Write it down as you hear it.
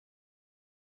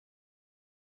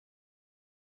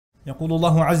يقول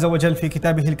الله عز وجل في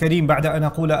كتابه الكريم بعد أن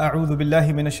أقول أعوذ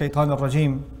بالله من الشيطان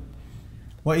الرجيم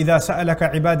وإذا سألك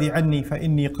عبادي عني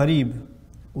فإني قريب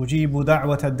أجيب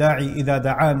دعوة الداعي إذا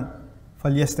دعان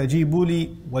فليستجيبوا لي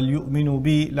وليؤمنوا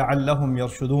بي لعلهم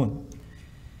يرشدون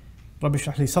رب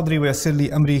اشرح لي صدري ويسر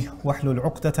لي أمري واحلل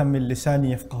عقدة من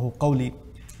لساني يفقه قولي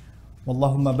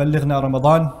واللهم بلغنا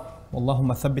رمضان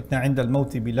واللهم ثبتنا عند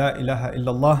الموت بلا إله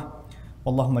إلا الله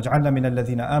واللهم اجعلنا من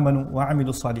الذين آمنوا وعملوا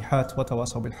الصالحات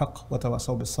وتواصوا بالحق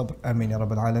وتواصوا بالصبر آمين يا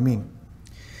رب العالمين.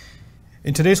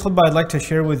 In today's khutbah, I'd like to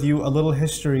share with you a little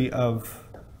history of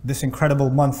this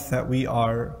incredible month that we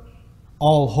are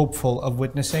all hopeful of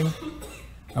witnessing.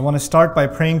 I want to start by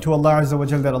praying to Allah Azza wa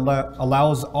Jal that Allah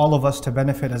allows all of us to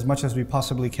benefit as much as we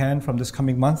possibly can from this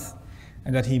coming month,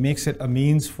 and that He makes it a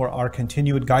means for our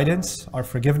continued guidance, our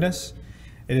forgiveness.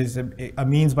 It is a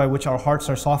means by which our hearts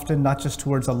are softened, not just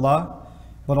towards Allah,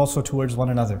 but also towards one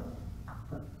another.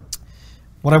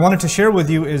 What I wanted to share with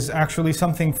you is actually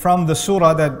something from the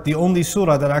surah, the only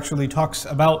surah that actually talks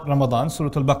about Ramadan,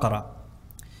 Surah Al-Baqarah.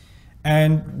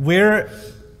 And where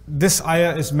this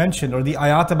ayah is mentioned, or the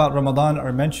ayat about Ramadan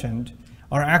are mentioned,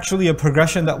 are actually a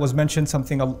progression that was mentioned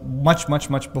something much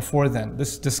before then.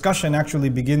 This discussion actually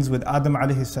begins with Adam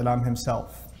alayhi salam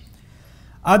himself.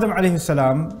 Adam alayhi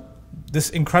salam, this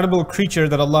incredible creature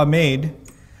that Allah made,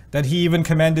 that He even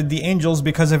commanded the angels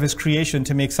because of His creation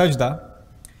to make sajda.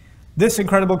 This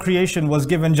incredible creation was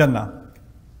given Jannah,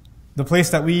 the place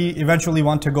that we eventually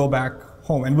want to go back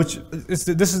home. And this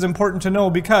is important to know,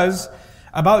 because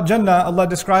about Jannah, Allah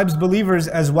describes believers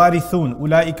as warithun.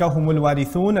 Ulaika humul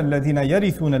warithun alladhina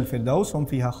yarithun al-firdaus hum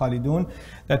fiha khalidun.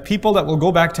 That people that will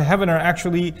go back to heaven are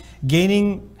actually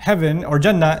gaining heaven or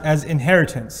Jannah as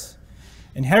inheritance.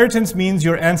 Inheritance means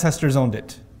your ancestors owned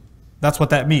it. That's what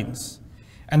that means.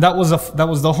 And that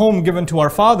was the home given to our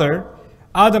father,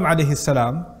 Adam alayhi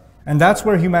salam. And that's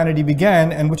where humanity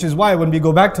began, and which is why when we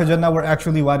go back to Jannah, we're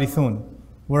actually warithun.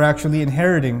 We're actually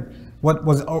inheriting what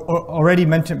was already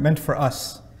meant for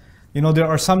us. You know, there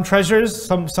are some treasures,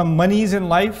 some monies in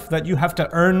life that you have to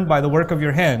earn by the work of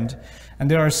your hand.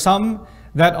 And there are some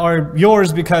that are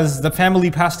yours because the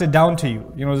family passed it down to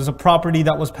you. You know, there's a property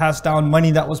that was passed down,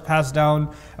 money that was passed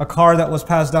down, a car that was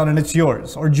passed down, and it's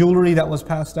yours. Or jewelry that was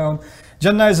passed down.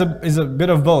 Jannah is a bit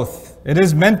of both. It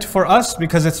is meant for us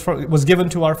because it was given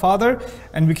to our father,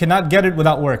 and we cannot get it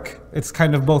without work. It's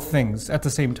kind of both things at the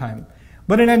same time.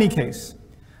 But in any case,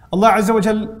 Allah Azza wa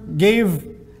Jal gave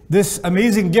this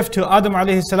amazing gift to Adam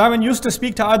alayhi salam and used to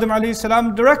speak to Adam alayhi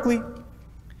salam directly.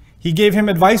 He gave him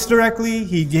advice directly.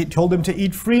 He told him to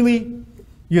eat freely,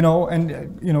 you know,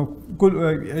 and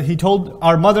he told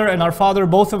our mother and our father,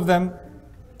 both of them,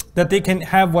 that they can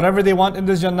have whatever they want in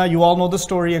this Jannah. You all know the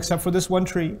story except for this one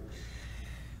tree.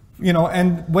 You know,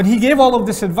 and when he gave all of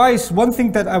this advice, one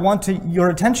thing that I want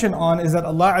your attention on is that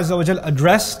Allah Azza wa Jal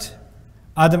addressed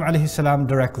Adam alayhi salam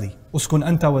directly. Uskun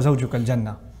anta wa zawjuka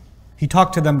al-jannah. He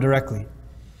talked to them directly.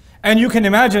 And you can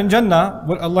imagine Jannah,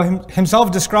 what Allah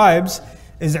Himself describes,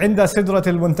 is inda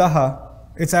sidratil muntaha.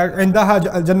 It's indaha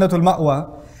jannatul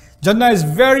ma'wa. Jannah is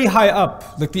very high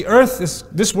up. Like the earth is,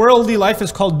 this worldly life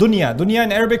is called dunya. Dunya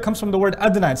in Arabic comes from the word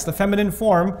adna. It's the feminine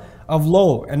form of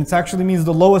low. And it actually means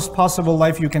the lowest possible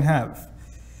life you can have.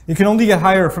 You can only get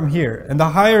higher from here. And the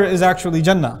higher is actually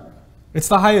Jannah. It's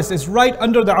the highest. It's right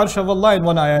under the arsh of Allah in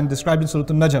one ayah and described in Surah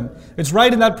Al-Najm. It's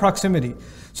right in that proximity.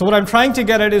 So what I'm trying to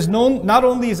get at is, not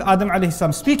only is Adam alayhi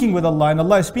salam speaking with Allah and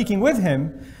Allah is speaking with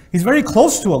him, he's very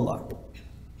close to Allah.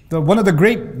 One of the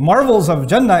great marvels of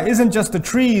Jannah isn't just the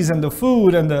trees and the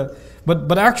food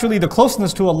but actually the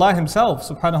closeness to Allah Himself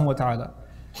subhanahu wa ta'ala.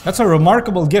 That's a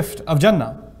remarkable gift of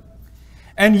Jannah.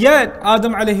 And yet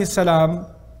Adam alayhi salam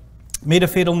made a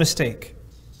fatal mistake.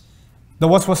 The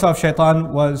waswasa of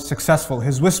shaitan was successful.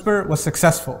 His whisper was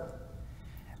successful.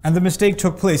 And the mistake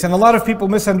took place. And a lot of people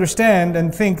misunderstand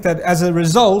and think that as a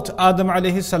result, Adam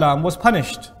alayhi salam was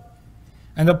punished.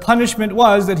 And the punishment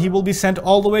was that he will be sent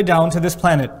all the way down to this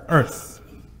planet, Earth.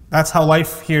 That's how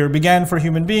life here began for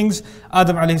human beings.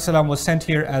 Adam alayhi salam was sent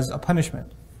here as a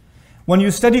punishment. When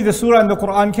you study the surah and the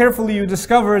Quran carefully, you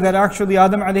discover that actually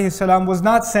Adam alayhi salam was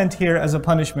not sent here as a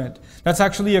punishment. That's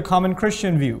actually a common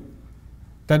Christian view.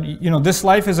 That, you know, this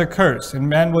life is a curse and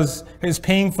man is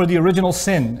paying for the original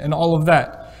sin and all of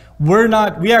that.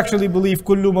 We actually believe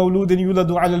kullu mawludin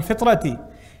yuladu ala al-fitrati.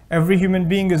 Every human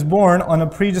being is born on a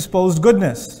predisposed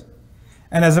goodness.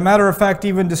 And as a matter of fact,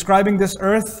 even describing this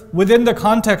earth within the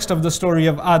context of the story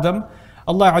of Adam,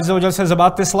 Allah Azza wa Jalla says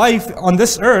about this life on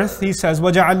this earth, He says,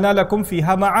 وَجَعَلْنَا لَكُمْ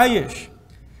فِيهَا مَعَايِشْ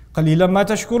قَلِيلًا مَا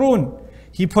تَشْكُرُونَ.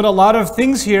 He put a lot of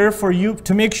things here for you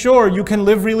to make sure you can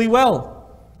live really well.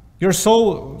 You're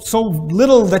so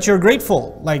little that you're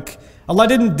grateful. Like, Allah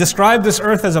didn't describe this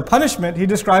earth as a punishment. He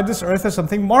described this earth as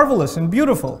something marvelous and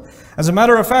beautiful. As a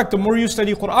matter of fact, the more you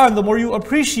study Quran, the more you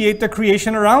appreciate the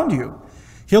creation around you.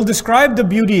 He'll describe the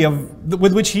beauty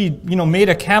with which He made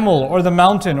a camel, or the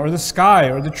mountain, or the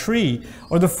sky, or the tree,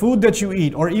 or the food that you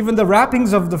eat, or even the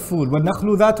wrappings of the food.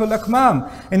 وَالنَّخْلُ ذَاتُ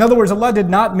الْأَكْمَامِ. In other words, Allah did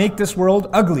not make this world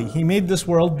ugly. He made this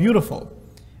world beautiful.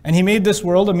 And He made this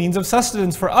world a means of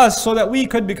sustenance for us so that we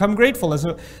could become grateful.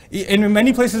 In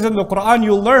many places in the Quran,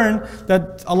 you'll learn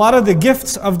that a lot of the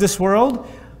gifts of this world,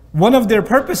 one of their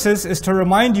purposes is to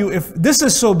remind you, if this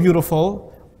is so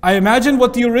beautiful, I imagine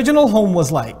what the original home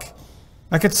was like.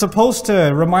 Like, it's supposed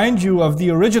to remind you of the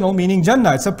original, meaning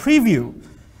Jannah. It's a preview.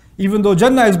 Even though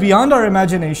Jannah is beyond our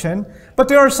imagination, but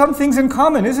there are some things in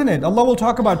common, isn't it? Allah will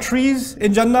talk about trees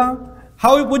in Jannah.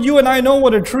 How would you and I know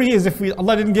what a tree is if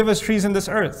Allah didn't give us trees in this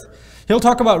earth? He'll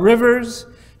talk about rivers.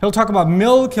 He'll talk about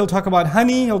milk. He'll talk about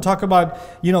honey. He'll talk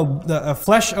about, the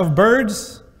flesh of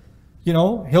birds.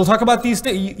 He'll talk about these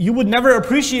things. You would never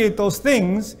appreciate those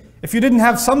things if you didn't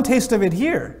have some taste of it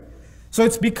here. So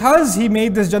it's because He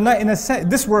made this Jannah,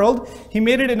 this world, He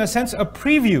made it in a sense a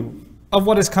preview of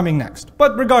what is coming next.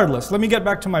 But regardless, let me get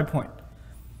back to my point.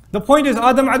 The point is,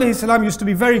 Adam alayhi salam used to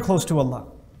be very close to Allah.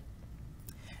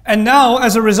 And now,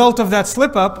 as a result of that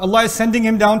slip up, Allah is sending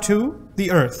him down to the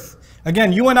earth.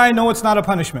 Again, you and I know it's not a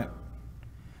punishment.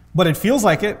 But it feels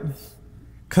like it.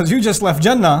 Because you just left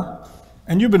Jannah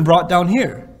and you've been brought down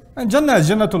here. And Jannah is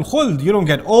Jannatul Khuld. You don't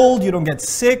get old, you don't get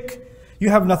sick, you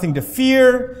have nothing to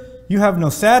fear, you have no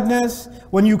sadness.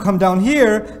 When you come down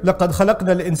here, لَقَدْ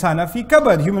خَلَقْنَا الْإِنسَانَ فِي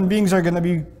كَبَدٍ. Human beings are going to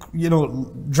be,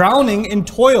 drowning in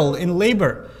toil, in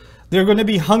labor. They're going to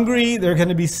be hungry, they're going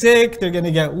to be sick, they're going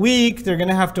to get weak, they're going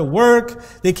to have to work.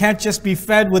 They can't just be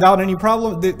fed without any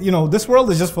problem. This world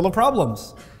is just full of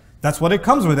problems. That's what it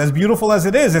comes with. As beautiful as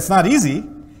it is, it's not easy.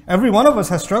 Every one of us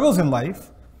has struggles in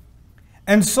life.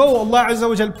 And so Allah Azza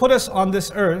wa Jal put us on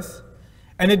this earth.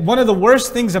 And one of the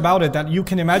worst things about it that you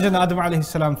can imagine Adam alayhi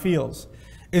salam feels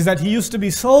is that he used to be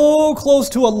so close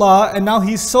to Allah and now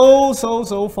he's so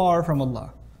far from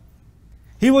Allah.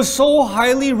 He was so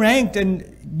highly ranked and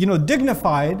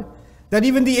dignified that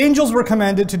even the angels were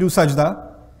commanded to do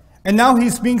sajda. And now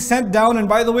he's being sent down. And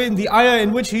by the way, in the ayah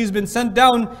in which he's been sent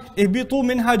down, ihbitu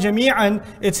minha jami'an,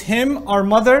 it's him, our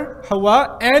mother,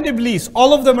 Hawa, and Iblis.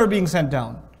 All of them are being sent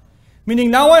down. Meaning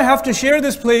now I have to share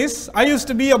this place. I used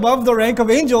to be above the rank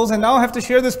of angels and now I have to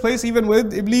share this place even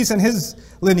with Iblis and his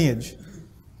lineage.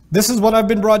 This is what I've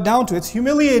been brought down to. It's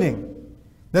humiliating.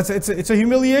 It's a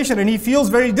humiliation, and he feels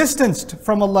very distanced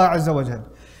from Allah Azza wa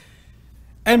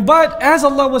Jal. But as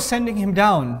Allah was sending him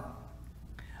down,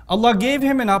 Allah gave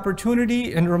him an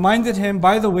opportunity and reminded him,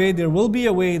 by the way, there will be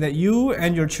a way that you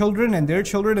and your children and their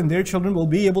children and their children will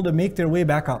be able to make their way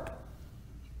back up.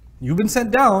 You've been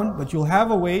sent down, but you'll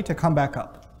have a way to come back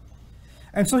up.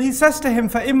 And so he says to him,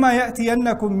 فَإِمَّا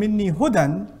يَأْتِيَنَّكُم مِّنِّي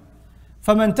هُدًى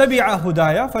فَمَنْ تَبِعَ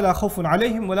هُدَايَ فَلَا خَوْفٌ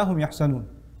عَلَيْهِمْ وَلَا هُمْ يَحْزَنُونَ.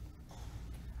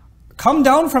 Come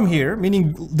down from here,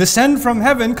 meaning descend from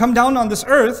heaven, come down on this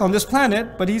earth, on this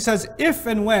planet. But he says, if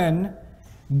and when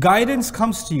guidance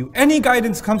comes to you, any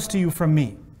guidance comes to you from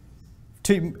me,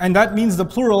 and that means the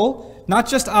plural, not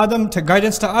just Adam, to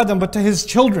guidance to Adam, but to his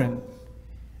children.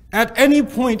 At any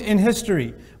point in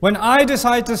history, when I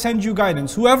decide to send you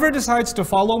guidance, whoever decides to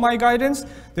follow my guidance,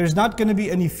 there's not going to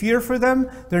be any fear for them.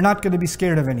 They're not going to be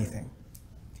scared of anything.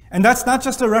 And that's not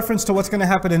just a reference to what's going to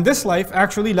happen in this life.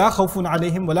 Actually, لا خوف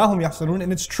عليهم ولا هم يحزنون, in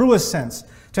its truest sense.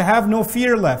 To have no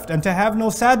fear left and to have no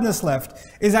sadness left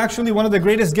is actually one of the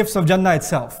greatest gifts of Jannah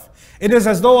itself. It is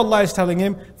as though Allah is telling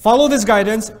him, follow this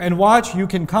guidance and watch, you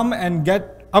can come and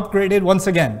get upgraded once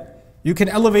again. You can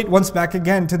elevate once back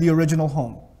again to the original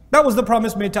home. That was the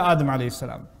promise made to Adam alayhi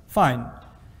salam. Fine.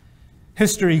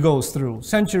 History goes through,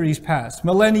 centuries pass,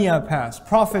 millennia pass,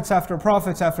 prophets after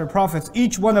prophets after prophets,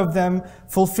 each one of them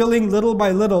fulfilling little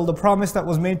by little the promise that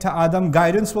was made to Adam.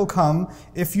 Guidance will come.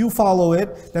 If you follow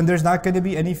it, then there's not going to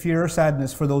be any fear or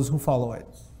sadness for those who follow it.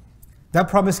 That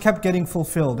promise kept getting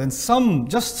fulfilled. And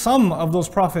just some of those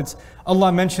prophets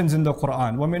Allah mentions in the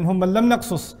Quran. وَمِنْهُمْ مَنْ لَمْ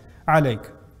نَقْصُصْ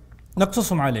عَلَيْكَ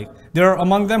نَقْصُصُمْ عَلَيْكَ. There are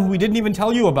among them who we didn't even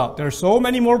tell you about. There are so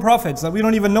many more prophets that we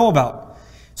don't even know about.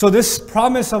 So this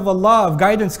promise of Allah of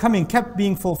guidance coming kept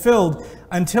being fulfilled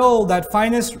until that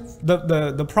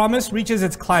the promise reaches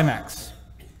its climax.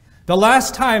 The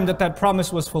last time that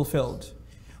promise was fulfilled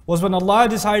was when Allah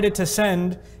decided to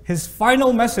send His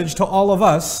final message to all of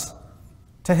us,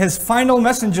 to His final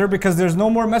messenger, because there's no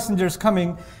more messengers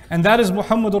coming, and that is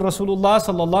Muhammadur Rasulullah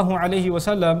sallallahu alaihi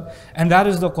wasallam, and that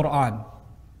is the Quran.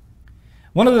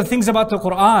 One of the things about the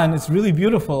Quran, it's really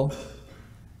beautiful,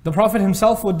 The Prophet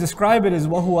himself would describe it as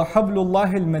وَهُوَ حَبْلُ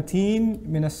اللَّهِ الْمَتِينَ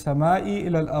مِنَ السَّمَاءِ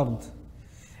إِلَى الْأَرْضِ.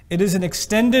 It is an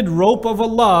extended rope of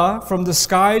Allah from the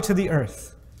sky to the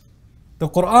earth. The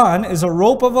Quran is a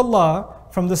rope of Allah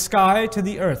from the sky to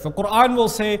the earth. The Quran will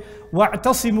say,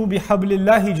 وَاعْتَصِمُوا بِحَبْلِ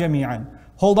اللَّهِ جَمِيعًا.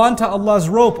 Hold on to Allah's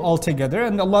rope altogether.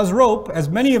 And Allah's rope, as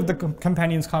many of the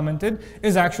companions commented,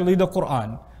 is actually the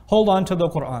Quran. Hold on to the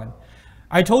Quran.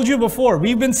 I told you before,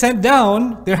 we've been sent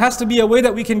down. There has to be a way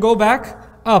that we can go back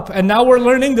up. And now we're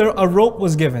learning that a rope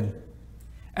was given.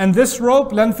 And this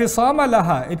rope, لَا انْفِصَامَ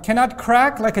لَهَا. It cannot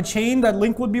crack like a chain, that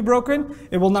link would be broken.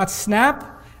 It will not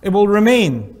snap. It will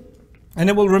remain. And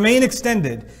it will remain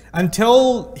extended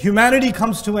until humanity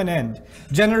comes to an end.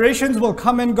 Generations will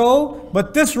come and go,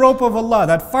 but this rope of Allah,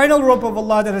 that final rope of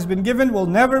Allah that has been given, will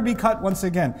never be cut once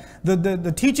again.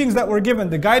 The teachings that were given,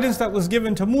 the guidance that was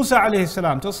given to Musa alayhi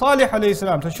salam, to Salih alayhi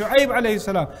salam, to Shu'aib alayhi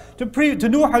salam, to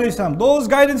Nuh alayhi salam, those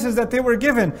guidances that they were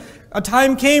given, a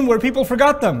time came where people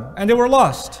forgot them and they were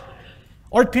lost.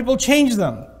 Or people changed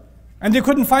them and they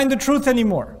couldn't find the truth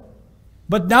anymore.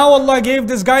 But now Allah gave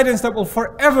this guidance that will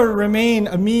forever remain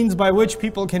a means by which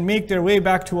people can make their way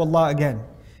back to Allah again.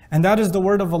 And that is the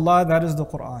word of Allah, that is the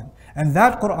Quran. And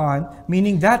that Quran,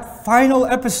 meaning that final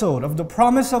episode of the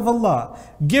promise of Allah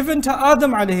given to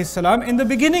Adam alayhi salam in the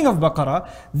beginning of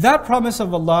Baqarah, that promise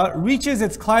of Allah reaches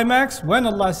its climax when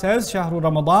Allah says, شهر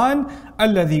رمضان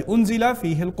الذي أنزل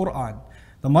فيه القرآن.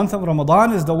 The month of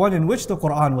Ramadan is the one in which the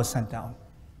Quran was sent down.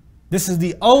 This is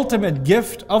the ultimate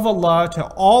gift of Allah to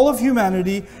all of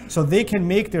humanity so they can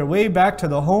make their way back to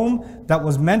the home that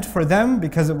was meant for them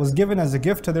because it was given as a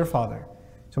gift to their father.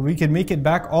 So we can make it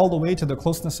back all the way to the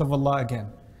closeness of Allah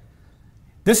again.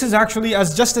 This is actually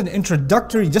as just an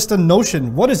introductory, just a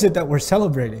notion. What is it that we're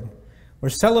celebrating? We're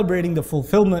celebrating the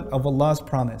fulfillment of Allah's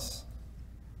promise,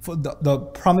 the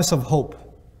promise of hope.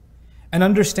 And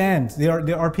understand,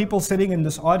 there are people sitting in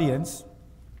this audience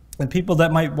and people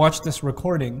that might watch this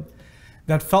recording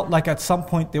that felt like at some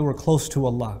point they were close to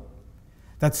Allah.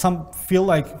 That some feel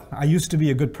like, I used to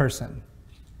be a good person.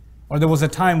 Or there was a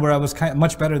time where I was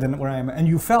much better than where I am. And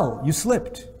you fell, you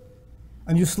slipped.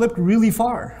 And you slipped really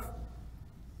far.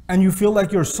 And you feel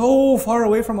like you're so far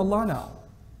away from Allah now.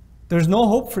 There's no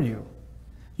hope for you.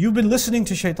 You've been listening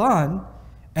to shaitan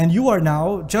and you are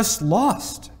now just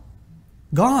lost.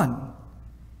 Gone.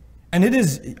 And it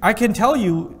is, I can tell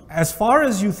you, as far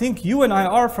as you think you and I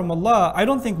are from Allah, I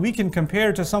don't think we can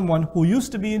compare to someone who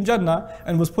used to be in Jannah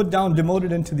and was put down,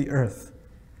 demoted into the earth.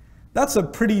 That's a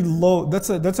pretty low, that's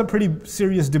a pretty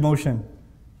serious demotion,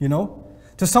 you know?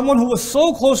 To someone who was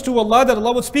so close to Allah that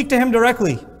Allah would speak to him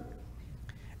directly.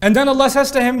 And then Allah says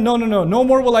to him, no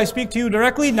more will I speak to you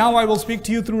directly, now I will speak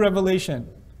to you through revelation.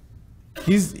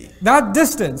 He's that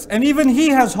distance, and even he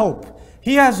has hope.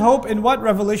 He has hope in what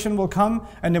revelation will come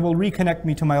and it will reconnect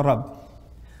me to my Rabb.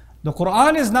 The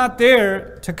Quran is not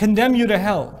there to condemn you to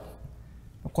hell.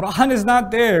 The Quran is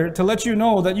not there to let you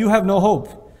know that you have no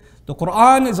hope. The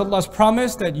Quran is Allah's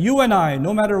promise that you and I,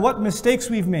 no matter what mistakes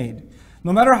we've made,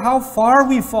 no matter how far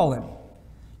we've fallen,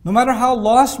 no matter how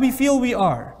lost we feel we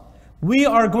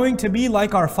are going to be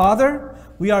like our father.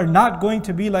 We are not going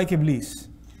to be like Iblis.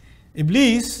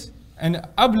 Iblis, and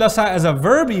ablasa as a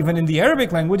verb even in the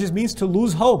Arabic language, it means to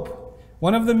lose hope.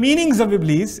 One of the meanings of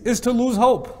Iblis is to lose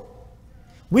hope.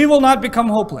 We will not become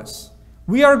hopeless.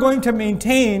 We are going to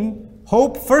maintain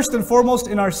hope first and foremost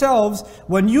in ourselves.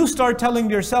 When you start telling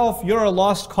yourself you're a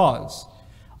lost cause,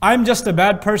 I'm just a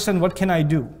bad person, what can I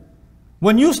do?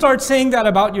 When you start saying that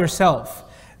about yourself,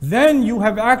 then you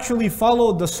have actually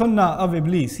followed the sunnah of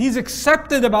Iblis. He's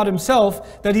accepted about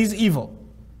himself that he's evil.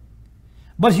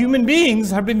 But human beings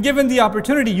have been given the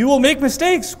opportunity. You will make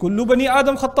mistakes. Kullu bani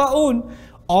Adam khatta'un.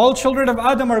 All children of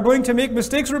Adam are going to make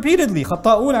mistakes repeatedly.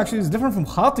 Khatta'un actually is different from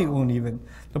khati'un even.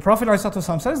 The Prophet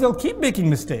ﷺ says they'll keep making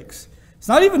mistakes. It's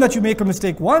not even that you make a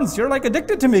mistake once. You're like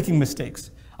addicted to making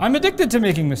mistakes. I'm addicted to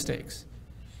making mistakes.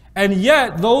 And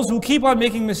yet, those who keep on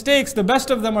making mistakes, the best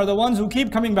of them are the ones who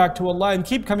keep coming back to Allah and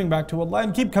keep coming back to Allah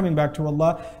and keep coming back to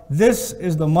Allah. This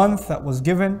is the month that was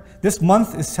given. This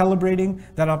month is celebrating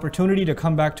that opportunity to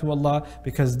come back to Allah,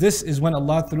 because this is when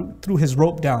Allah threw His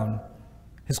rope down,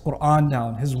 His Quran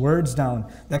down, His words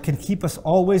down, that can keep us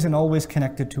always and always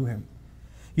connected to Him.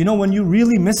 You know, when you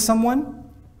really miss someone,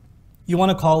 you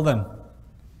want to call them.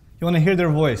 You want to hear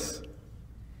their voice.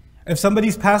 If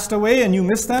somebody's passed away and you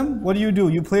miss them, what do?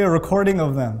 You play a recording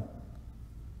of them.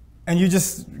 And you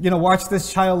just, watch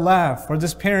this child laugh, or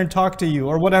this parent talk to you,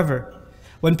 or whatever.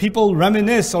 When people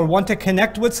reminisce or want to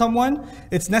connect with someone,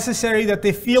 it's necessary that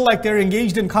they feel like they're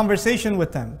engaged in conversation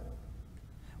with them.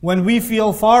 When we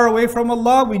feel far away from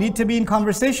Allah, we need to be in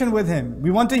conversation with Him.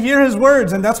 We want to hear His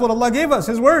words, and that's what Allah gave us,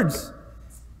 His words.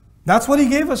 That's what He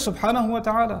gave us, subhanahu wa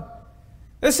ta'ala.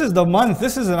 This is the month,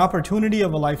 this is an opportunity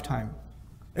of a lifetime.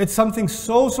 It's something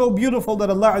so beautiful that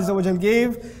Allah Azza wa Jal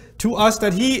gave to us,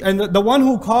 that He, and the one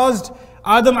who caused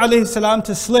Adam alayhi salam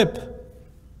to slip,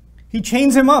 He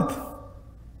chains him up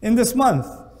in this month.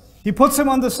 He puts him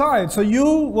on the side, so you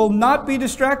will not be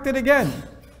distracted again.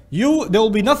 There will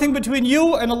be nothing between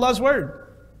you and Allah's word.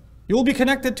 You will be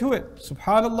connected to it.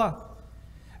 Subhanallah.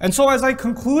 And so as I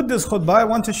conclude this khutbah, I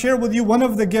want to share with you one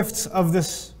of the gifts of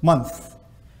this month.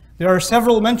 There are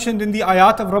several mentioned in the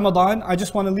ayat of Ramadan. I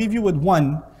just want to leave you with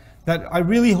one that I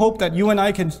really hope that you and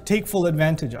I can take full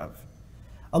advantage of.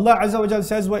 Allah Azza wa Jal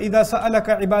says, وَإِذَا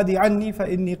سَأَلَكَ عِبَادِي عَنِّي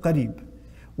فَإِنِّي قَرِيبٌ.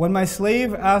 When my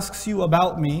slave asks you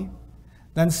about me,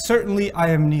 then certainly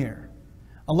I am near.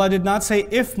 Allah did not say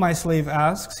if my slave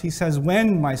asks, He says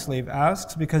when my slave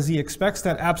asks, because He expects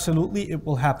that absolutely it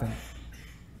will happen.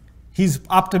 He's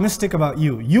optimistic about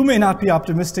you. You may not be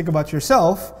optimistic about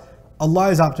yourself. Allah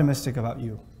is optimistic about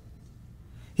you.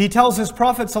 He tells His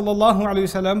Prophet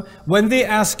ﷺ, when they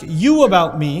ask you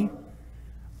about me,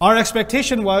 our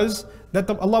expectation was that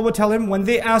Allah would tell him, when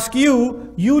they ask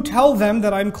you, you tell them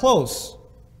that I'm close.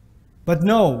 But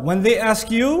no, when they ask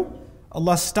you,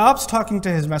 Allah stops talking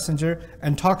to His messenger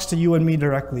and talks to you and me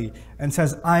directly and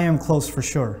says, I am close for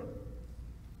sure.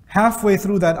 Halfway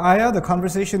through that ayah, the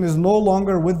conversation is no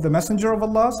longer with the messenger of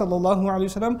Allah sallallahu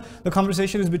alaihi wasallam. The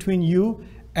conversation is between you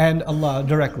and Allah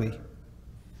directly.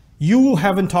 You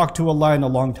haven't talked to Allah in a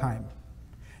long time.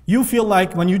 You feel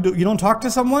like when you don't talk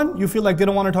to someone, you feel like they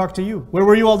don't want to talk to you. Where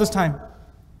were you all this time?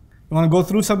 You want to go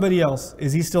through somebody else.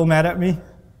 Is he still mad at me?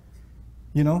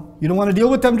 You don't want to deal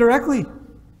with them directly.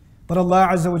 But Allah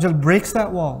Azza wa Jal breaks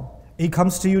that wall. He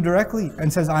comes to you directly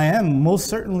and says, I am most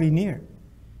certainly near.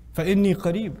 فَإِنِّي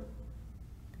قَرِيبٌ.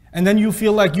 And then you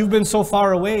feel like you've been so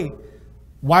far away.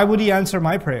 Why would He answer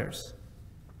my prayers?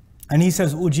 And He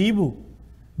says, أُجِيبُ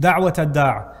دَعْوَةَ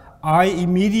الدَّاعِ. I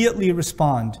immediately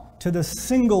respond to the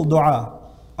single dua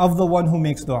of the one who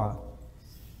makes dua.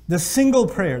 The single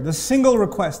prayer, the single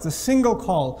request, the single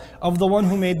call of the one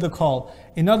who made the call.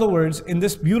 In other words, in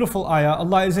this beautiful ayah,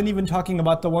 Allah isn't even talking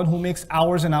about the one who makes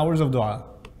hours and hours of dua.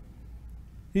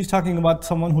 He's talking about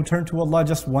someone who turned to Allah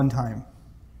just one time.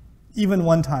 Even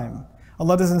one time.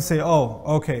 Allah doesn't say, oh,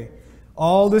 okay,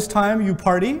 all this time you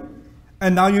party,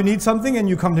 and now you need something and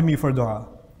you come to me for dua.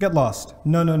 Get lost.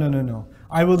 No.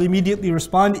 I will immediately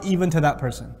respond even to that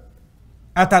person.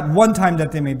 At that one time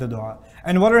that they made the dua.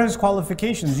 And what are his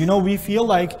qualifications? We feel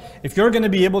like if you're going to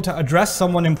be able to address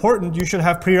someone important, you should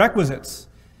have prerequisites.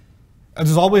 That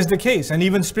is always the case. And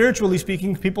even spiritually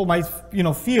speaking, people might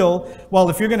feel, well,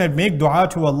 if you're going to make dua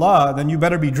to Allah, then you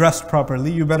better be dressed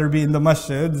properly. You better be in the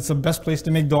masjid. It's the best place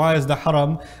to make dua is the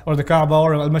haram or the Kaaba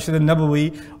or al-Masjid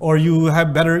al-Nabawi. Or you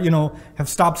have better, have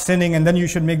stopped sinning and then you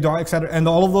should make dua, etc. And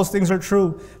all of those things are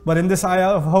true. But in this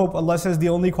ayah of hope, Allah says the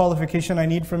only qualification I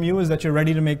need from you is that you're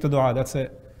ready to make the dua. That's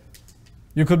it.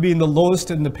 You could be in the lowest,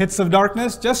 in the pits of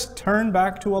darkness. Just turn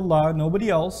back to Allah, nobody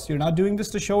else. You're not doing this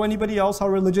to show anybody else how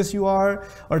religious you are,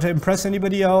 or to impress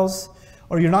anybody else,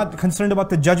 or you're not concerned about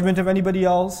the judgment of anybody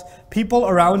else. People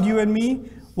around you and me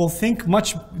will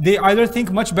they either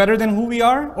think much better than who we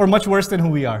are, or much worse than who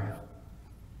we are.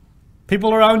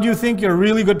 People around you think you're a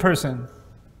really good person,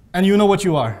 and you know what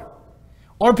you are.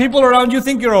 Or people around you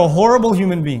think you're a horrible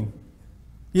human being,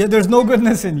 yet there's no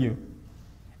goodness in you.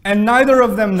 And neither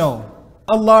of them know.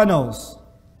 Allah knows.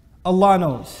 Allah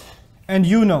knows. And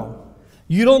you know.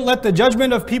 You don't let the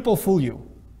judgment of people fool you.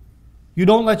 You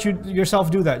don't let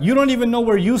yourself do that. You don't even know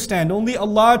where you stand. Only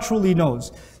Allah truly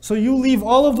knows. So you leave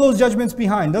all of those judgments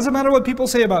behind. Doesn't matter what people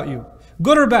say about you.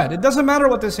 Good or bad. It doesn't matter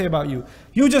what they say about you.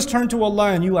 You just turn to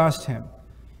Allah and you asked Him.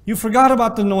 You forgot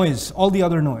about the noise, all the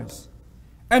other noise.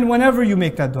 And whenever you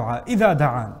make that dua, إِذَا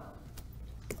دَعَانِ,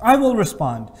 I will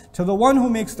respond to the one who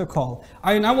makes the call.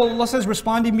 Allah says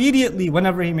respond immediately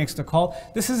whenever He makes the call.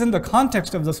 This is in the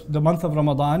context of the month of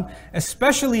Ramadan,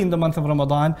 especially in the month of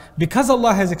Ramadan, because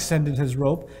Allah has extended His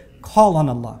rope. Call on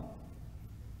Allah.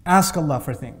 Ask Allah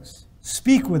for things.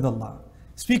 Speak with Allah.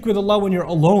 Speak with Allah when you're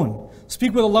alone.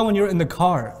 Speak with Allah when you're in the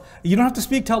car. You don't have to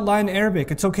speak to Allah in Arabic.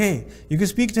 It's okay. You can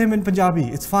speak to Him in Punjabi.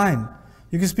 It's fine.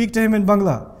 You can speak to Him in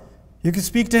Bangla. You can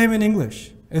speak to Him in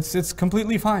English. It's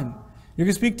completely fine. You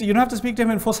don't have to speak to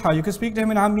Him in Fusha. You can speak to Him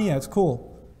in Ammiya. It's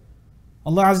cool.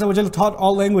 Allah Azza wa Jalla taught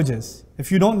all languages.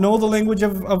 If you don't know the language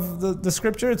of the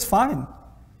scripture, it's fine.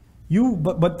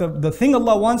 But the thing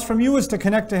Allah wants from you is to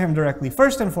connect to Him directly,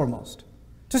 first and foremost.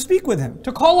 To speak with Him,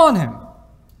 to call on Him.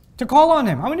 To call on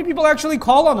Him. How many people actually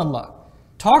call on Allah?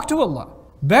 Talk to Allah.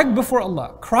 Beg before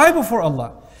Allah, cry before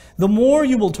Allah. The more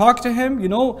you will talk to Him,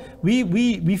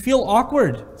 we feel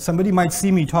awkward. Somebody might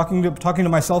see me talking to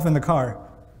myself in the car.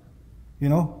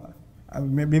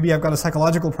 Maybe I've got a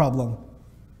psychological problem.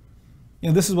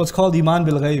 This is what's called iman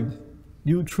bil ghaib.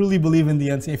 You truly believe in the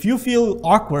unseen. If you feel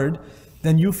awkward,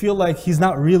 then you feel like He's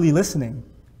not really listening.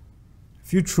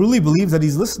 If you truly believe that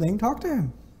He's listening, talk to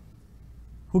Him.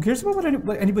 Who cares about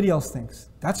what anybody else thinks?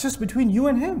 That's just between you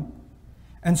and Him.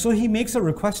 And so He makes a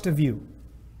request of you.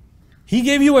 He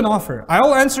gave you an offer. I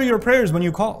will answer your prayers when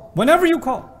you call. Whenever you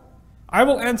call, I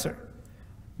will answer.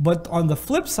 But on the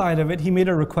flip side of it, He made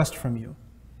a request from you.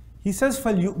 He says,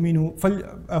 فَلْيُؤْمِنُوا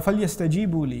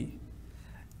فَلْيَسْتَجِيبُوا لِي.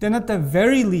 Then at the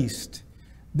very least,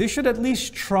 they should at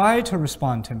least try to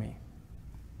respond to me.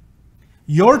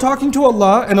 You're talking to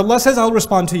Allah, and Allah says, I'll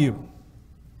respond to you.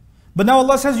 But now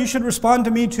Allah says, you should respond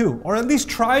to me too, or at least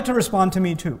try to respond to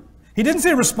me too. He didn't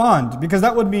say respond, because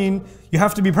that would mean you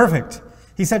have to be perfect.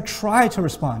 He said, try to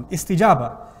respond,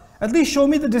 istijaba. At least show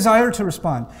me the desire to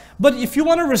respond. But if you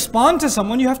want to respond to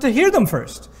someone, you have to hear them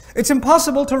first. It's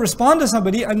impossible to respond to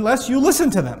somebody unless you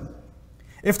listen to them.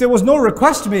 If there was no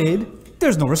request made,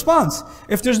 there's no response.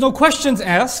 If there's no questions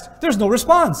asked, there's no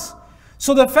response.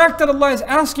 So the fact that Allah is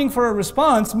asking for a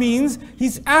response means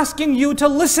He's asking you to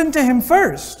listen to Him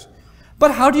first.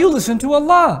 But how do you listen to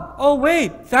Allah? Oh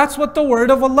wait, that's what the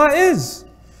word of Allah is.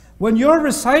 When you're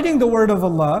reciting the word of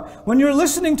Allah, when you're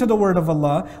listening to the word of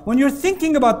Allah, when you're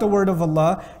thinking about the word of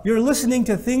Allah, you're listening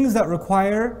to things that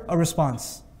require a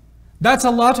response. That's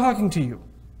Allah talking to you.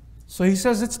 So He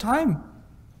says, it's time.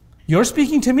 You're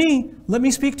speaking to me, let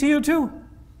me speak to you too.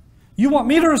 You want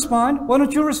me to respond, why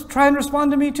don't you try and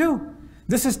respond to me too?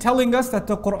 This is telling us that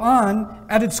the Quran,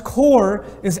 at its core,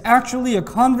 is actually a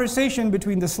conversation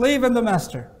between the slave and the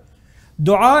master.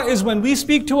 Dua is when we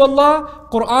speak to Allah,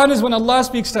 Quran is when Allah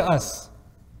speaks to us.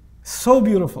 So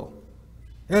beautiful.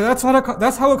 Yeah,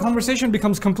 that's how a conversation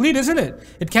becomes complete, isn't it?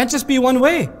 It can't just be one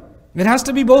way. It has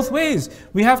to be both ways.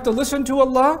 We have to listen to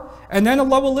Allah, and then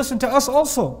Allah will listen to us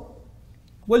also.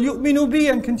 وَلْيُؤْمِنُوا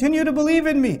بِي, and continue to believe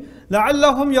in me.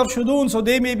 لَعَلَّهُمْ يَرْشُدُونَ, so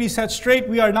they may be set straight.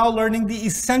 We are now learning the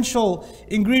essential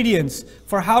ingredients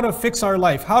for how to fix our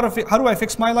life. How do I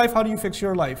fix my life? How do you fix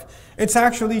your life? It's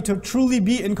actually to truly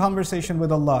be in conversation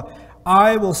with Allah.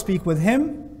 I will speak with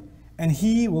Him, and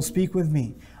He will speak with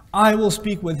me. I will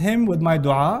speak with Him with my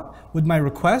dua, with my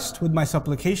request, with my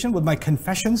supplication, with my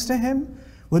confessions to Him,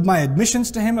 with my admissions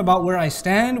to Him about where I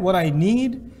stand, what I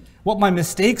need, what my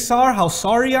mistakes are, how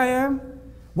sorry I am,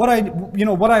 what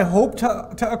I hope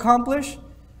to accomplish,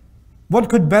 what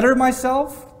could better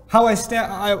myself, how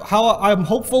I'm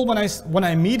hopeful when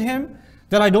I meet Him,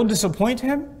 that I don't disappoint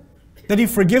Him, that He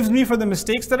forgives me for the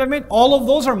mistakes that I've made. All of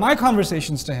those are my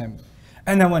conversations to Him.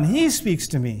 And then when He speaks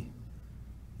to me,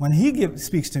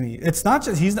 speaks to me, it's not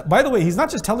just, by the way, He's not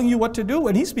just telling you what to do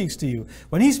when He speaks to you.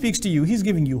 When He speaks to you, He's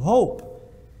giving you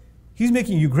hope. He's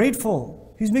making you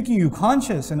grateful. He's making you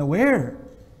conscious and aware.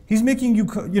 He's making you,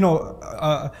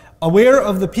 aware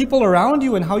of the people around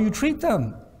you and how you treat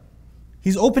them.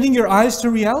 He's opening your eyes to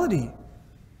reality.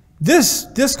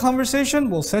 This conversation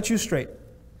will set you straight.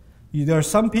 There are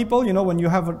some people, when you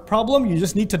have a problem, you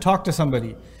just need to talk to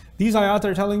somebody. These ayat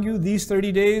are telling you these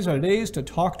 30 days are days to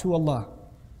talk to Allah.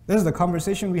 This is the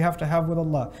conversation we have to have with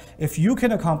Allah. If you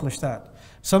can accomplish that.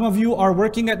 Some of you are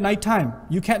working at night time.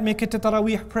 You can't make it to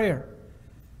Taraweeh prayer.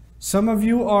 Some of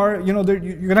you are, you're going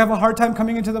to have a hard time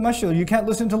coming into the masjid. You can't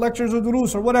listen to lectures or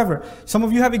duroos or whatever. Some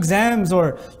of you have exams,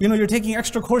 or, you're taking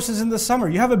extra courses in the summer.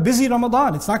 You have a busy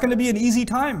Ramadan. It's not going to be an easy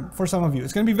time for some of you.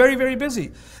 It's going to be very, very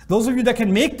busy. Those of you that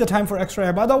can make the time for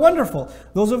extra ibadah, wonderful.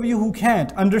 Those of you who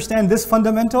can't, understand this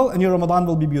fundamental and your Ramadan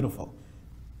will be beautiful.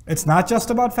 It's not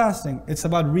just about fasting. It's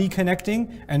about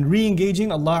reconnecting and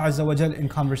re-engaging Allah Azza wa Jal in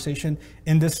conversation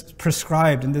in this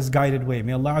prescribed, in this guided way.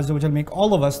 May Allah Azza wa Jal make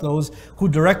all of us those who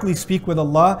directly speak with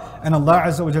Allah, and Allah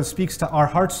Azza wa Jal speaks to our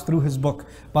hearts through His book.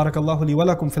 Barakallahu li wa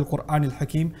lakum fil Qur'an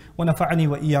al-Hakim, wa nafa'ani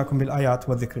wa iyyakum bil ayat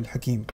wa dhikr al-Hakim.